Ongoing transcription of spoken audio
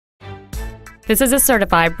This is a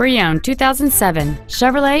certified pre-owned 2007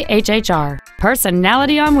 Chevrolet HHR,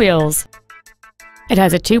 personality on wheels. It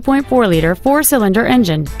has a 2.4-liter four-cylinder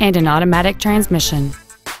engine and an automatic transmission.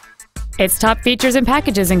 Its top features and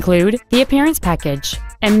packages include the appearance package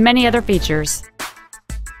and many other features.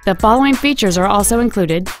 The following features are also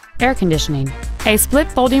included: air conditioning, a split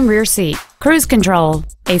folding rear seat, cruise control,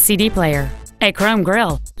 a CD player, a chrome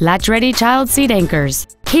grille, latch-ready child seat anchors,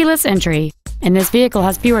 keyless entry, and this vehicle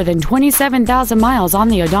has fewer than 27,000 miles on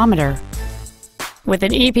the odometer. With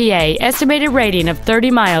an EPA estimated rating of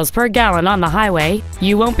 30 miles per gallon on the highway,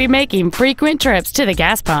 you won't be making frequent trips to the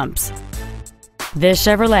gas pumps. This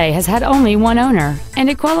Chevrolet has had only one owner,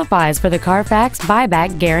 and it qualifies for the Carfax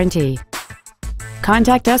buyback guarantee.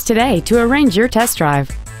 Contact us today to arrange your test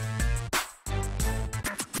drive.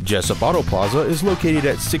 Jessup Auto Plaza is located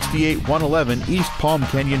at 68111 East Palm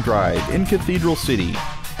Canyon Drive in Cathedral City.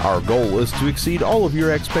 Our goal is to exceed all of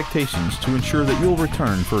your expectations to ensure that you'll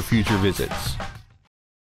return for future visits.